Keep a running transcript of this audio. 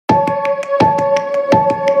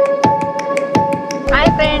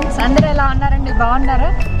ఉన్నారండి, బాగున్నారా?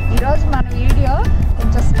 ఈరోజు మన వీడియో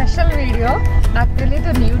కొంచెం స్పెషల్ వీడియో. నాకు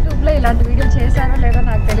తెలియదు యూట్యూబ్లో ఇలాంటి వీడియో చేశారో లేదో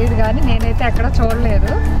నాకు తెలియదు, కానీ నేనైతే ఎక్కడ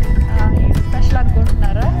చూడలేదు. ఏంటి స్పెషల్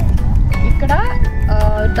అనుకుంటున్నారా? ఇక్కడ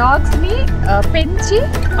డాగ్స్ని పెంచి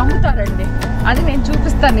అమ్ముతారండి. అది నేను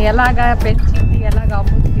చూపిస్తాను, ఎలాగా పెంచింది, ఎలాగ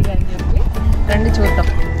అమ్ముతుంది అని చెప్పి. రండి చూద్దాం.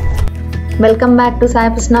 Welcome back to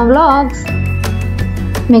Sai Prasanna vlogs.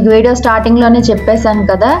 మీకు వీడియో స్టార్టింగ్లోనే చెప్పేశాను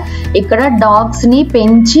కదా, ఇక్కడ డాగ్స్ని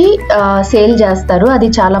పెంచి సేల్ చేస్తారు. అది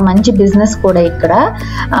చాలా మంచి బిజినెస్ కూడా. ఇక్కడ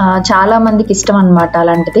చాలా మందికి ఇష్టం అనమాట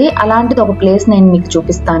అలాంటిది ఒక ప్లేస్ నేను మీకు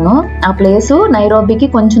చూపిస్తాను. ఆ ప్లేసు నైరోబీకి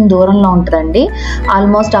కొంచెం దూరంలో ఉంటుందండి.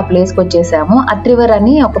 ఆల్మోస్ట్ ఆ ప్లేస్కి వచ్చేసాము. అట్రివర్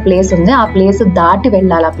అని ఒక ప్లేస్ ఉంది, ఆ ప్లేస్ దాటి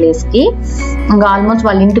వెళ్ళాలి ఆ ప్లేస్కి. ఇంకా ఆల్మోస్ట్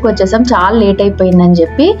వాళ్ళ ఇంటికి వచ్చేసాము. చాలా లేట్ అయిపోయిందని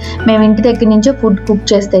చెప్పి మేము ఇంటి దగ్గర నుంచే ఫుడ్ కుక్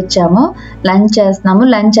చేసి తెచ్చాము. లంచ్ చేస్తున్నాము.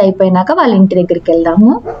 లంచ్ అయిపోయినాక వాళ్ళ ఇంటి దగ్గరికి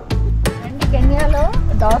వెళ్దాము. అండ్ కెన్యాలో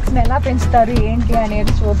డాగ్స్ని ఎలా పెంచుతారు ఏంటి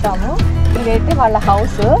అనేది చూద్దాము. ఇదైతే వాళ్ళ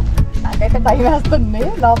హౌస్. నాకైతే భయం వేస్తుంది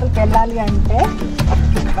లోపలికి వెళ్ళాలి అంటే.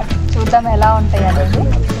 చూద్దాం ఎలా ఉంటాయి అనేది.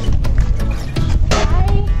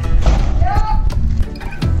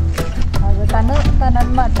 తను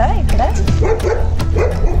అనమాట ఇక్కడ.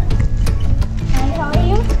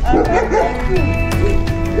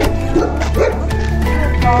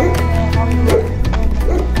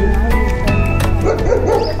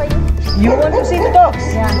 You want to see the dogs?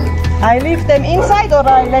 Yeah. I leave them inside or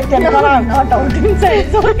I let them come out? Not out inside.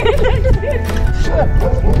 So Sure.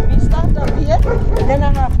 We start up here, then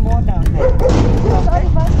I have more down there. sorry,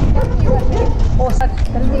 first tell me your name. Oh,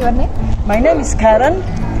 Tell me your name. my name is Karen.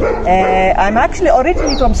 I'm actually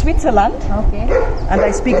originally from Switzerland Okay. and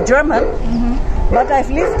I speak German. But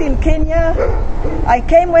I've lived in Kenya. I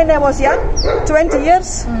came when I was young, 20 years.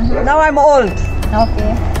 Now I'm old. Okay.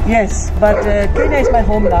 Yes, but Kenya is my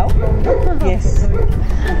home now. Yes.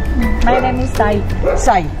 My name is Sai.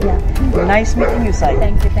 Sai. Yeah. Nice meeting you, Sai.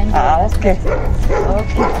 Thank you. Thank you. Okay.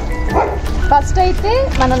 Okay. First అయితే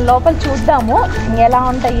మనం లోపల చూద్దాము ఎలా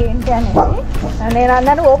ఉంటాయి ఏంటి అనేది. నేను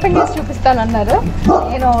అన్నాను ఓపెన్ చేసి చూపిస్తాను అన్నారు.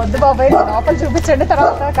 నేను వద్దు బాబాయ్ లోపల చూపించండి,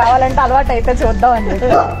 తర్వాత కావాలంటే అలవాటు అయితే చూద్దాం అని చెప్పి.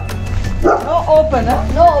 No open, huh?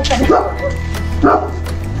 No open.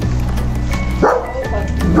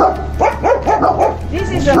 This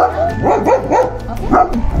is a...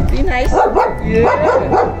 Be nice. Yeah.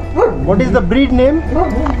 What is the breed name?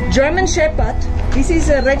 German Shepherd. This is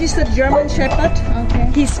a registered German Shepherd. Okay.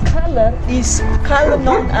 His color is color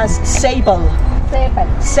known as sable. సేపల్.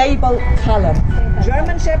 Sable color.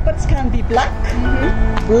 German Shepherds can be black,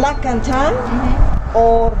 black and tan,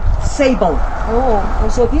 or sable. Oh.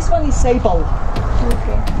 So this one is sable.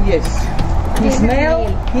 Okay. Yes. He's He's male.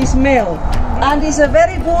 male. He's male. And he's a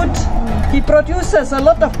very good, he produces a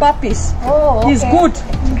lot of puppies. Oh, okay. He's good.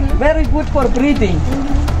 Very good for breeding.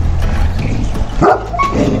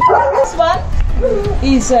 This one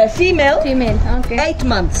is a female. Female. Okay. 8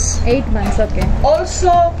 months. 8 months. Okay.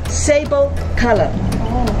 Also sable color.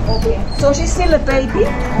 Oh. Okay. So she's still a baby.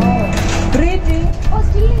 Oh. Breeding. Oh,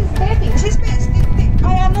 still is baby.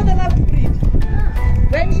 I am not allowed to breed.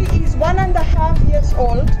 When she is 1.5 years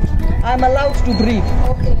old, I'm allowed to breed.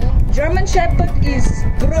 Okay. German Shepherd is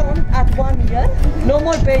grown at 1 year. No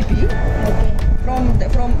more baby. Okay.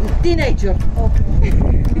 From teenager. Okay.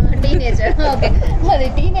 Teenager. Okay. Madi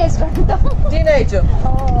teenager antam. Teenager.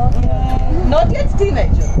 Oh. Okay. Not yet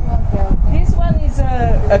teenager. Okay. This one is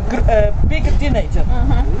a big teenager.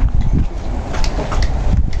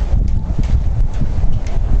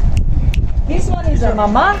 This one is a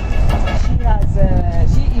mama.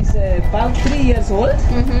 She is about 3 years old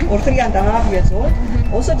or 3.5 years old.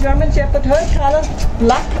 Also German Shepherd. Her color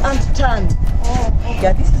black and tan. Oh. Okay.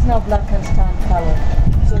 Yeah, this is now black and tan color.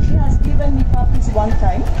 So she has given me puppies one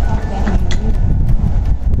time. Okay.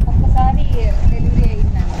 ఒక్కసారి delivery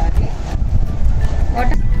అయిందండి.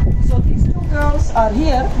 What? So these two girls are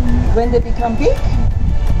here. When they become big,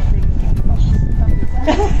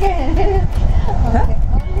 Okay. Okay.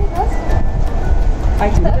 Only those? I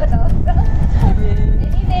do that.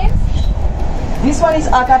 Any names? This one is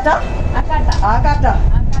Agata. Akata. Agata.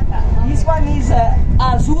 Akata. This one is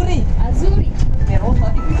Azuri. Azuri. They're all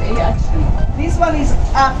starting with A actually. This one is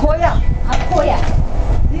Akoya. Akoya.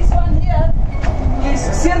 This one here is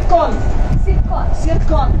Sirkon. Sirkon.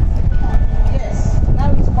 Sirkon. Yes. Now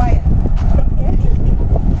it's quiet.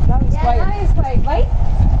 Now it's Yeah, quiet. now it's quiet. Why?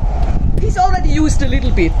 He's already used a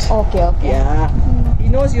little bit. Okay. Okay. Yeah. He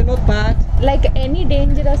knows you're not bad. Like any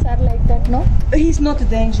dangerous or like that, no? He's not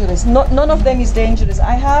dangerous. None of them is dangerous.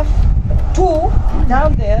 I have 2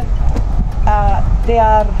 down there. They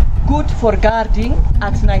are good for guarding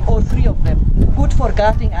at night, or 3 of them. Good for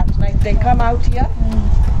guarding at night. They come out here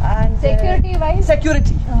and Security wise?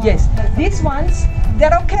 Security, yes. These ones,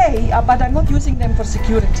 they're okay, but I'm not using them for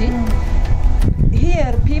security.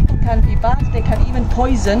 Here, people can be bad, they can even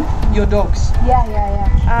poison your dogs. Yeah.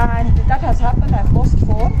 And that has happened, I've lost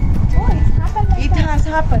 4. Oh, it's happened like It that. has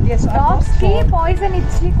happened, yes. I've Dogs lost కి 4. Poison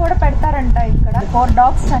ఇచ్చి కూడా పెడతారంట ఇక్కడ. 4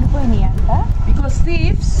 dogs చనిపోయినాయి అంట. Because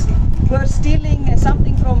thieves were stealing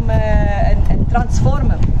something from a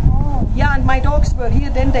transformer. Oh. Yeah, and my dogs were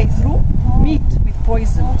here, then they threw meat with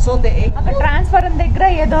poison. So they ate. అక్కడ transformer దగ్గర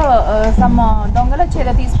ఏదో some దొంగలు వచ్చి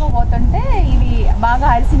ఏదో తీసుకోబోతుంటే ఇవి బాగా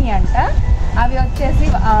అరిసినాయి అంట. అవి వచ్చేసి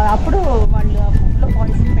అప్పుడు వాళ్ళు ఫుడ్లో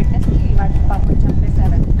పాయిజన్ పెట్టేసి వాటిని పాపం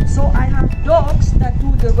చంపేశారంట. So I have dogs that do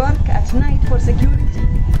the work at night for security.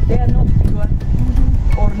 They are not pure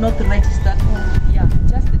or not registered. Yeah,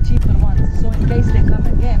 just the cheaper ones. So in case they come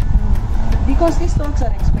again, because these dogs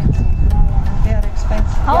are expensive. They are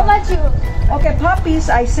expensive. How Yeah. much you Okay, puppies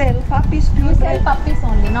I sell. Puppies pure. sell puppies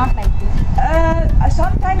only, not like this?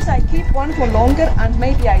 Sometimes I keep one for longer and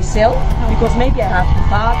maybe I sell because maybe I have the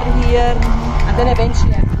father here and then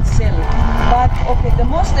eventually I will sell. But okay, the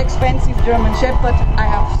most expensive German Shepherd I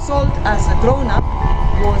have sold as a grown-up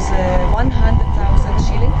was 100,000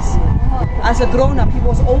 shillings. As a grown-up, he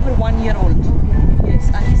was over 1 year old. Yes,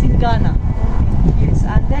 and he's in Ghana. Yes,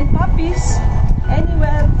 and then puppies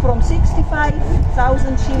anywhere from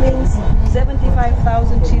 65,000 shillings,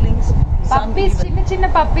 75,000 shillings. Some puppies even చిన్న చిన్న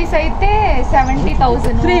puppies అయితే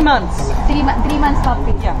 70,000. 3 months. 3 months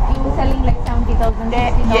puppies. Yeah. You selling like 70,000,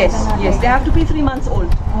 60,000? Yes, or yes, like they have to be 3 months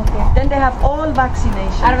old. Okay. Then they have all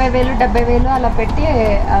vaccinations. 60,000 70,000 అలా పెట్టి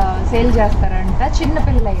sale చేస్తారంట. చిన్న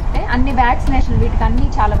పిల్లలు అయితే అన్ని వ్యాక్సినేషన్, వీటికి అన్ని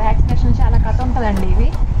చాలా వ్యాక్సినేషన్ చాలా కథ ఉంటుందండి ఇవి.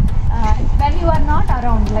 When you are not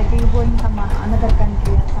around, like you going from another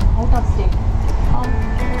country or some out of state.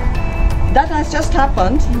 That has just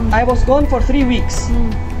happened. I was gone for 3 weeks,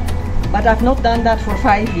 but I've not done that for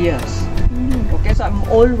 5 years. Okay, so I'm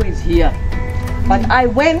always here. But I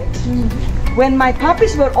went when my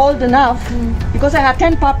puppies were old enough, because I had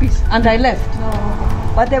 10 puppies and I left.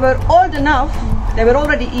 But they were old enough, they were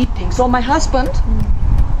already eating. So my husband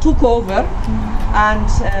took over, and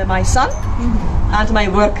my son and my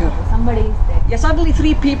worker. Somebody is there. Yeah, suddenly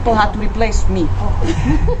 3 people had to replace me.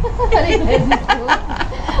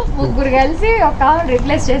 ముగ్గురు కలిసి ఒక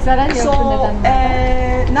replace చేశారని So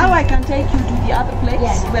now I can take you to the other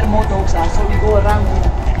place where more dogs are. So we go around.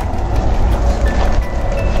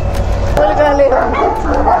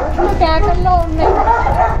 కేకల్లో ఉన్నాయి.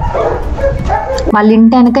 వాళ్ళ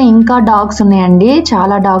ఇంటి వెనక ఇంకా dogs ఉన్నాయండి,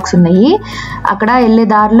 చాలా డాగ్స్ ఉన్నాయి. అక్కడ వెళ్ళే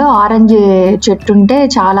దారిలో ఆరెంజ్ చెట్టు ఉంటే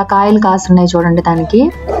చాలా కాయలు కాస్తున్నాయి చూడండి దానికి.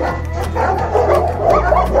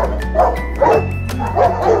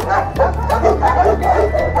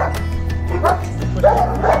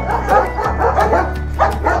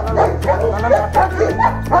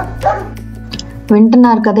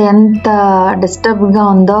 వింటున్నారు కదా ఎంత డిస్టర్బ్గా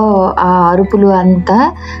ఉందో ఆ అరుపులు అంతా.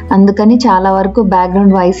 అందుకని చాలా వరకు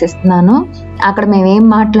బ్యాక్గ్రౌండ్ వాయిస్ ఇస్తున్నాను. అక్కడ మేమేం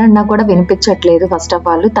మాట్లాడినా కూడా వినిపించట్లేదు. ఫస్ట్ ఆఫ్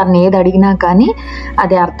ఆల్ తను ఏది అడిగినా కానీ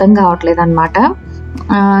అది అర్థం కావట్లేదు అనమాట.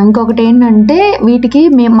 ఇంకొకటి ఏంటంటే వీటికి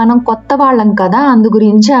మనం కొత్త వాళ్ళం కదా, అందు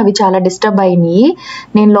గురించి అవి చాలా డిస్టర్బ్ అయినాయి.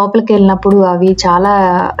 నేను లోపలికి వెళ్ళినప్పుడు అవి చాలా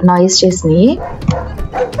నాయిస్ చేసినాయి.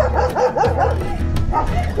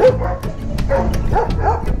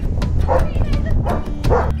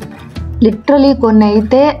 లిటరలీ కొన్ని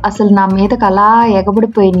అయితే అసలు నా మీదకి అలా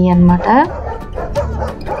ఎగబడిపోయినాయి అన్నమాట.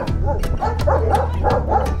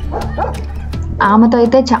 ఆమెతో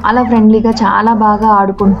అయితే చాలా ఫ్రెండ్లీగా చాలా బాగా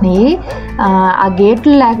ఆడుకుంటున్నాయి. ఆ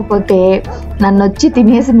గేట్లు లేకపోతే నన్ను వచ్చి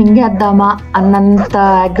తినేసి మింగేద్దామా అన్నంత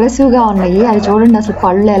అగ్రెసివ్గా ఉన్నాయి. అది చూడండి అసలు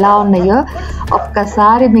పళ్ళు ఎలా ఉన్నాయో,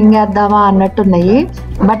 ఒక్కసారి మింగేద్దామా అన్నట్టున్నాయి.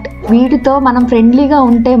 బట్ వీటితో మనం ఫ్రెండ్లీగా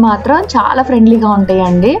ఉంటే మాత్రం చాలా ఫ్రెండ్లీగా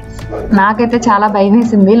ఉంటాయండి. నాకైతే చాలా భయం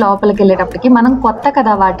వేసింది లోపలికి వెళ్ళేటప్పటికి. మనం కొత్త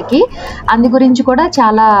కదా వాటికి, అందు గురించి కూడా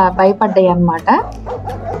చాలా భయపడ్డాయి అన్నమాట.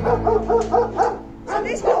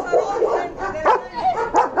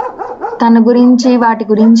 తన గురించి వాటి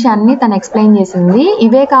గురించి అన్నీ తను ఎక్స్ప్లెయిన్ చేసింది.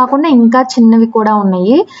 ఇవే కాకుండా ఇంకా చిన్నవి కూడా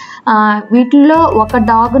ఉన్నాయి. వీటిల్లో ఒక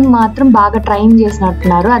డాగ్ని మాత్రం బాగా ట్రైన్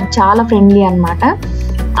చేసినట్టున్నారు. అది చాలా ఫ్రెండ్లీ అన్నమాట.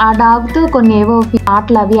 ఆ డాగ్తో కొన్ని ఏవో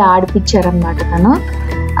ఆటలు అవి ఆడిపించారనమాట తను.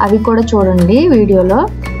 అవి కూడా చూడండి వీడియోలో.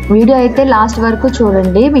 వీడియో అయితే లాస్ట్ వరకు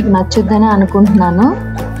చూడండి, మీకు నచ్చుద్దని అనుకుంటున్నాను.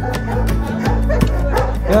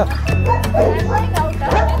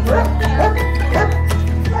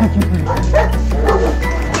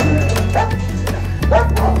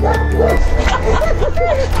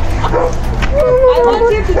 I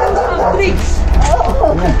want you to do some tricks.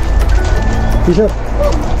 Sure.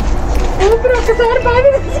 ఒకసారి బాగా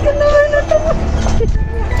తీసుకున్నాం.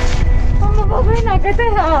 బాబాయ్ నాకైతే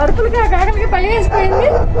అరుపులకి ఆ కాకలకి భయం వేసిపోయింది.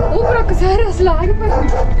 ఊపిరి ఒక్కసారి అసలు ఆగిపోయింది.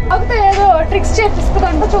 కాకపోతే ఏదో tricks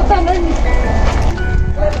చేపిస్తుందంట, చూద్దానండి.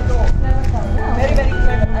 Very, very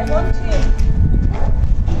clever. I want to.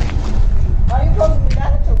 Are you going to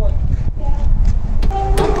that or what?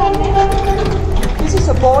 This is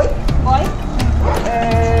a boy.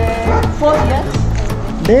 4 years.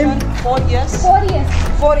 Name? 4 years. 4 years.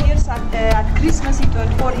 4 years at Christmas he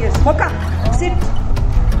turned 4 years. Mocha, sit.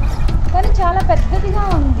 కానీ చాలా పెద్దదిగా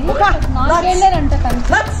ఉంది. ఒక 4 ఏళ్ళేనంట తను.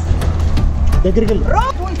 Nuts. దగ్గరికి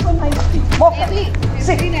Roll. Do it so nicely. Mocha.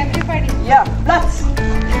 Sit. Everybody. Yeah. Nuts.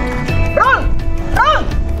 Roll. Roll.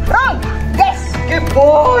 Roll. Yes. Good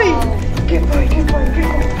boy. Good boy. Good boy. Good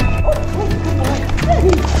boy. Oh, good boy.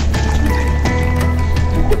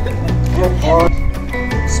 Good boy.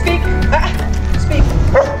 Speak. Speak.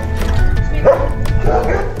 Speak.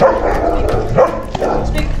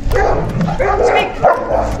 Speak. Speak.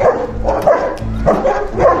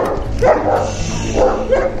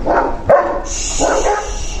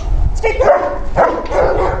 Speak.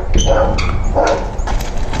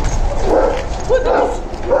 What is this?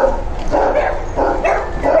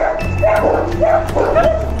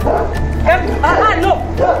 Come. No.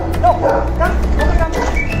 No. Come. Come.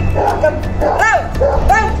 Come. Round.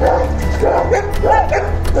 Round.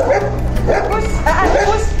 Push.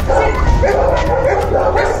 Push. Sit.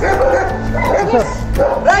 Push. Push.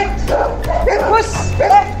 Right. Push.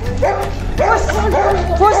 Left. Push.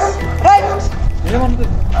 Push. Right.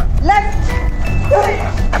 Left.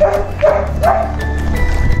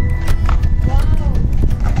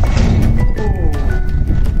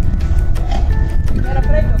 You're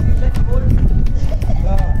afraid of it. Let's go.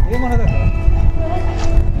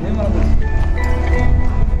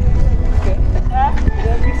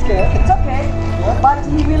 It's okay. But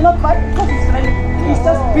he will not bite because he's ready. He's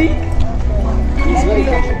just big. He's very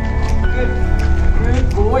good. Good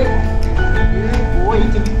boy. Good boy.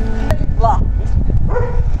 Blah.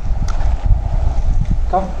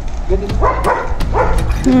 Come, get it.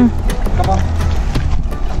 Come on.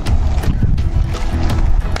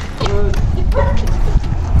 Good.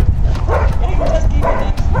 Just give it.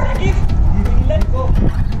 Give. You will let go.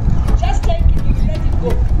 Just take it. You will let it go.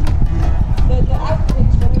 The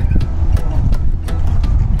outtakes for it.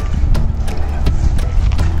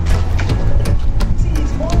 See,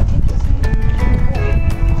 it's more interesting.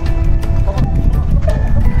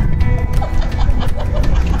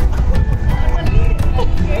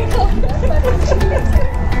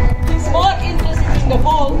 He's more interested in the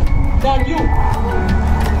ball than you.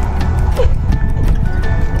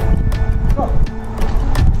 Go.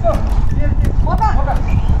 Go. Mocha.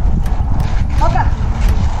 Mocha.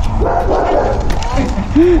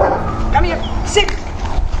 Come here. Sit.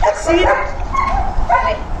 Sit.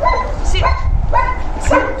 Sit.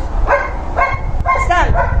 Sit. Stand.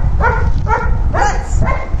 Let's.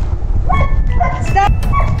 Stand.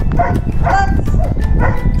 Let's.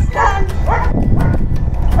 Stand.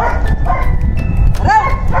 Run.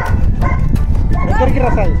 దగ్గరికి రా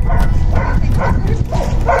Sai.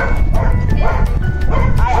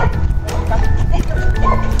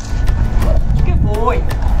 Good boy.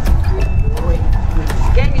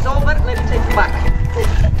 Game is over. Let me take you back.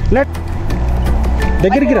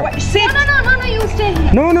 దగ్గరికి రా. Sit. No, you stay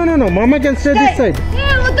here. No. Mama can stay this side.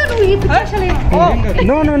 వద్దు నువ్వు ఈ picture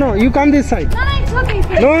No. You come this side. It's okay.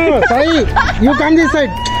 No, Sai. You come this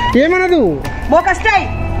side. ఏమనదు. Mocha, stay.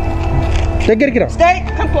 దగ్గరికి రా. Stay.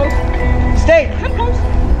 Come close. Stay. Come close.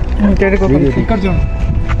 ఇక్కడ చూడు.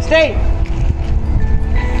 Stay.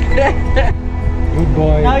 Good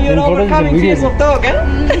boy. Now you're overcoming fears of dog, eh?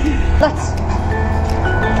 Let's.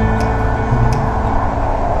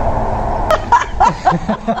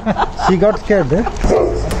 She got scared, eh?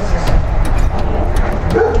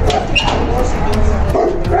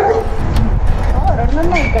 రెండు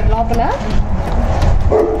ఉన్నాయి ఇక్కడ లోపల.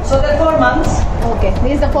 So there are 4 months. Okay,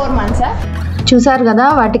 these the 4 months. చూసారు కదా,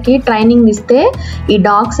 వాటికి ట్రైనింగ్ ఇస్తే ఈ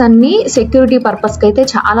డాగ్స్ అన్ని సెక్యూరిటీ పర్పస్ కి అయితే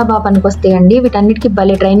చాలా బాగా పనికొస్తాయండి. వీటన్నిటికి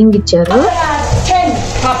భలే ట్రైనింగ్ ఇచ్చారు.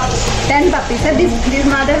 10 puppies. This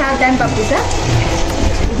mother has 10 puppies.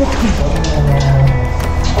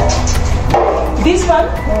 This one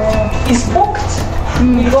is booked.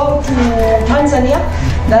 We go to Tanzania,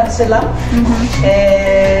 Dar es Salaam,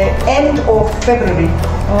 end of February.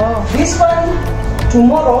 This one,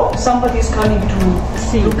 tomorrow, somebody is coming to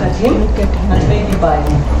look at him and maybe buy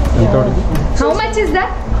him. How much is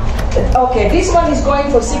that? Okay, this one is going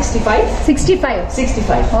for 65. 65.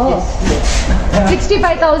 65. Oh. Yes.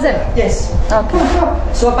 65,000. Yes. Okay.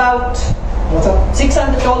 So about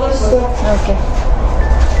 $600. Okay.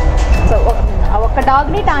 So ఒక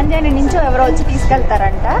డాగ్ని Tanzania నుంచి ఎవరో వచ్చి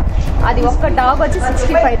తీసుకెళ్తారంట. అది ఒక్క dog వచ్చి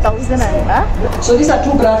 65,000 అంట. So these are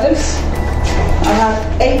 2 brothers. I have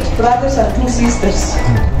 8 brothers and 2 sisters.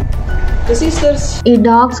 The sisters. ఈ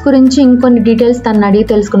dogs గురించి ఇంకొన్ని డీటెయిల్స్ తను అడిగి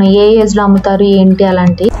తెలుసుకున్నా. ఏ ఏజ్ లో అమ్ముతారు ఏంటి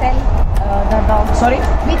అలాంటి. The dog. Sorry.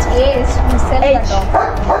 Which age you sell the dog?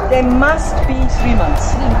 They must be 3 months.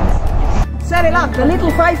 3 months. Sir, look, the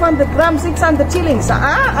little 500 grams, 600 shillings.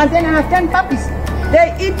 And then I have 10 puppies. They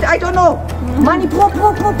eat, I don't know, money, po.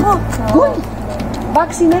 Good.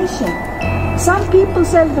 Vaccination. Some people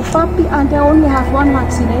sell the puppy and they only have 1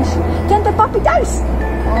 vaccination. Then the puppy dies.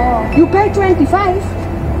 Oh. You pay 25,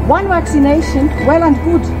 1 vaccination, well and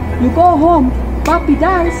good. You go home, puppy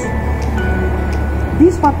dies.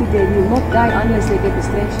 These puppy, they will not die unless they get a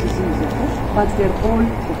strange disease, okay? But they're all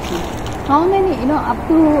okay. How many, up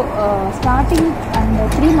to starting and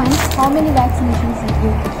 3 months, how many vaccinations you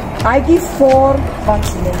give? I give 4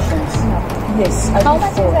 vaccinations. Yes, I How give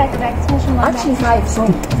much 4. is that vaccination? One Actually 5,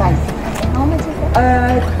 sorry, 5. vaccination? How much is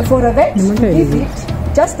that? For a vet to give it,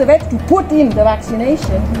 just the vet to put in the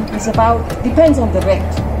vaccination is about, depends on the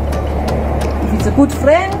vet. If it's a good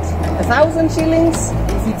friend, 1,000 shillings.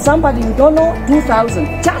 If it's somebody you don't know, 2,000.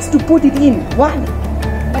 Just to put it in, 1.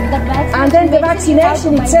 But the vaccination And then the medicine you have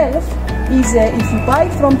vaccination to buy. itself is, if you buy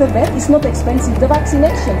it from the vet, it's not expensive. The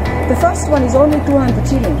vaccination, the first one is only 200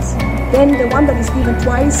 shillings. Then the one that is given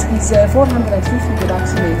twice is 450 the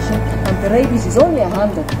vaccination, and the rabies is only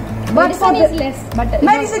 100. But for Medicine the is less, but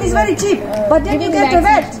medicine is very cheap. But then you giving get a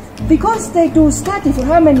vet because they do study for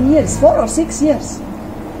how many years? 4 or 6 years.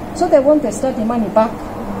 So they want their study money back.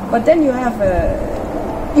 But then you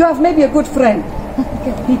have maybe a good friend.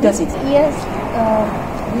 He does it. Yes,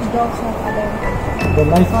 which dogs are available? The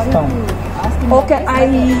lifespan. Okay,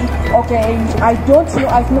 I don't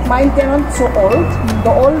know. Mine they aren't so old.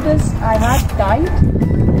 The oldest I had died.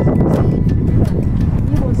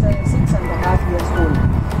 He was 6.5 years old.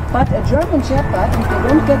 But a German Shepherd, if they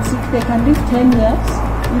don't get sick, they can live 10 years,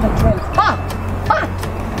 even 12. But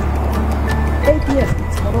 8 years.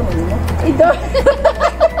 It's corona, you know. It does.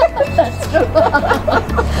 That's true.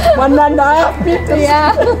 1.5 meters. Yeah.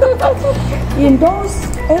 In those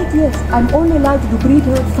 8 years, I'm only allowed to breed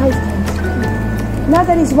her 5 times. Now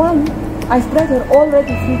there is one, I've bred her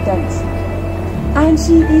already 3 times. And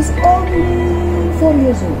she is only 4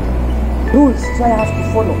 years old. Rules, so I have to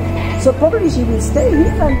follow. So probably she will stay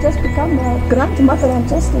here and just become a grandmother and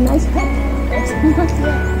just a nice pet.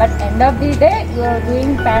 But end of the day, you are doing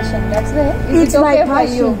passion. That's why It's my okay for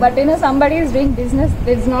passion. you. But somebody is doing business,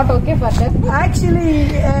 it's not okay for them. Actually,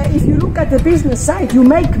 if you look at the business side, you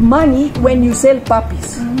make money when you sell puppies.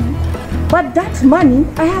 But that money,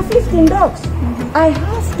 I have 15 dogs. I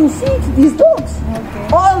have to feed these dogs.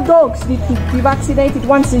 All dogs need to be vaccinated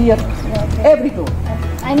once a year. Every dog.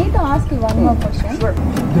 I need to ask you one more question. Sure.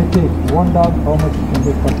 They take 1 dog, how much you can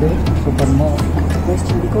get per day? So per month.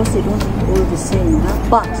 Question, because they don't eat all the same. Huh?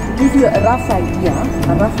 But to give you a rough idea,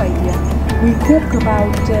 we cook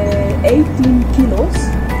about 18 kilos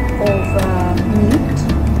of meat,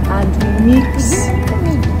 and we mix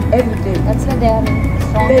every day. That's why they are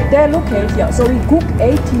strong. They're local, yeah. So we cook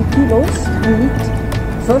 18 kilos meat.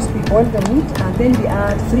 First we boil the meat, and then we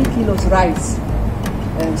add 3 kilos rice,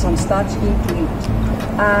 some starch into it,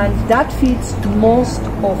 and that feeds most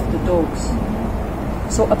of the dogs.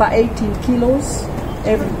 So about 18 kilos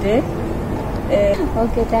every day.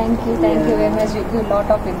 Okay, thank you very much. You give a lot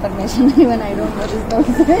of information. Even I don't know this dog.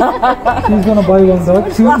 She's gonna buy 1 dog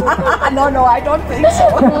soon. No, I don't think so.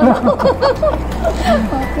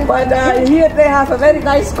 Okay. But here they have a very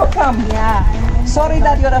nice cookum. Yeah. Sorry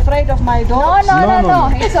that you're afraid of my dogs. No.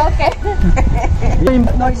 It's okay.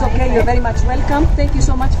 No, it's okay. You're very much welcome. Thank you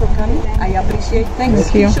so much for coming. I appreciate. Thanks,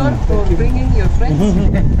 Kishore, for bringing your friends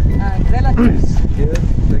and relatives.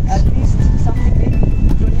 At least something they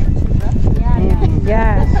contribute to that.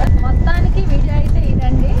 Yeah. మొత్తానికి video అయితే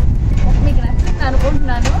ఇదండి. మీకు నచ్చింది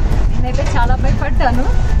అనుకుంటున్నాను. నేనైతే చాలా భయపడ్డాను.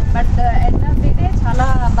 But end of the day చాలా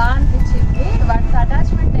బాగా అనిపించింది. వాటి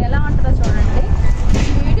అటాచ్మెంట్ ఎలా ఉంటుందో చూడండి.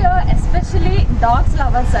 ఈ వీడియో ఎస్పెషలీ డాగ్స్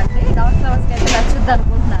లవర్స్ అండి. డాగ్స్ లవర్స్కి అయితే నచ్చుద్ది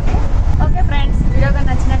అనుకుంటున్నాను. ఓకే ఫ్రెండ్స్, వీడియోగా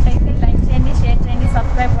నచ్చినట్టయితే లైక్ చేయండి, షేర్ చేయండి,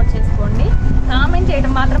 సబ్స్క్రైబ్ కూడా చేసుకోండి. కామెంట్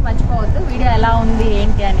చేయడం మాత్రం మర్చిపోవద్దు వీడియో ఎలా ఉంది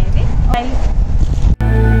ఏంటి అనేది.